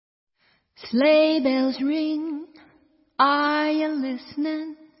Sleigh bells ring, are you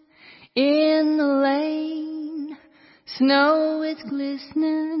listening? In the lane, snow is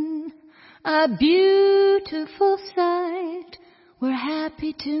glistening, a beautiful sight. We're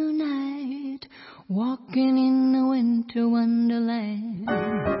happy tonight, walking in the winter wonderland.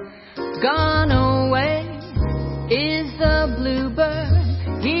 Gone away is the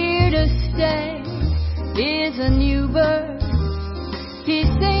bluebird, here to stay is a new bird. He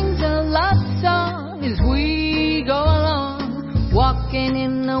sings a love song as we go along, walking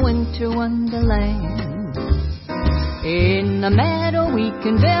in the winter wonderland. In the meadow we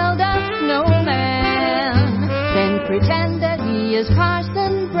can build a snowman, then pretend that he is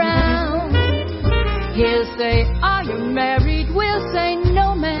Parson Brown. He'll say, are you married? We'll say,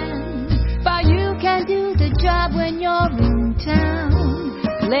 no man, but you can do the job when you're in town.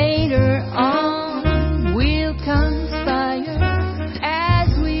 Later on we'll conspire as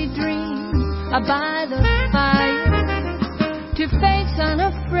we dream by the fire, to face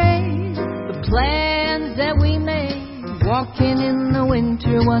unafraid the plans that we made, walking in the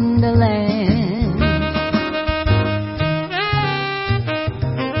winter wonderland.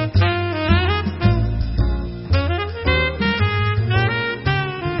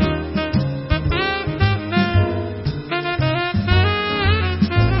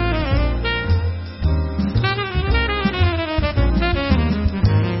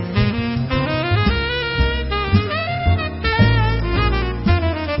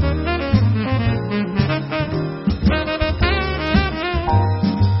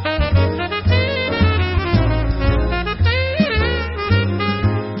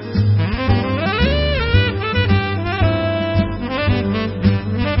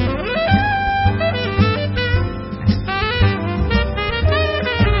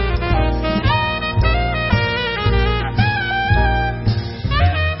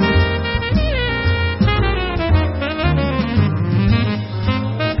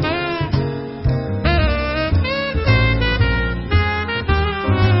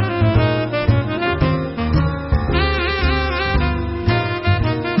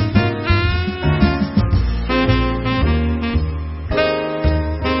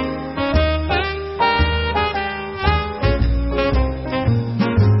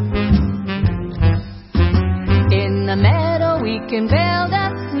 Can build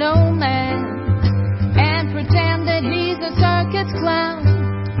a snowman and pretend that he's a circus clown.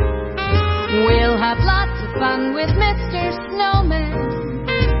 We'll have lots of fun with Mr. Snowman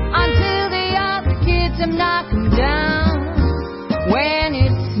until the other kids have knocked him down. When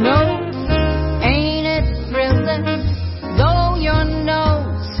it snows, ain't it thrilling? Though your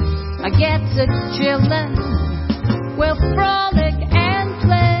nose gets a chillin', we'll frolic and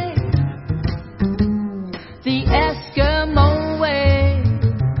play the Eskimo,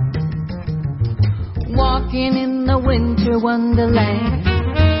 walking in the winter wonderland.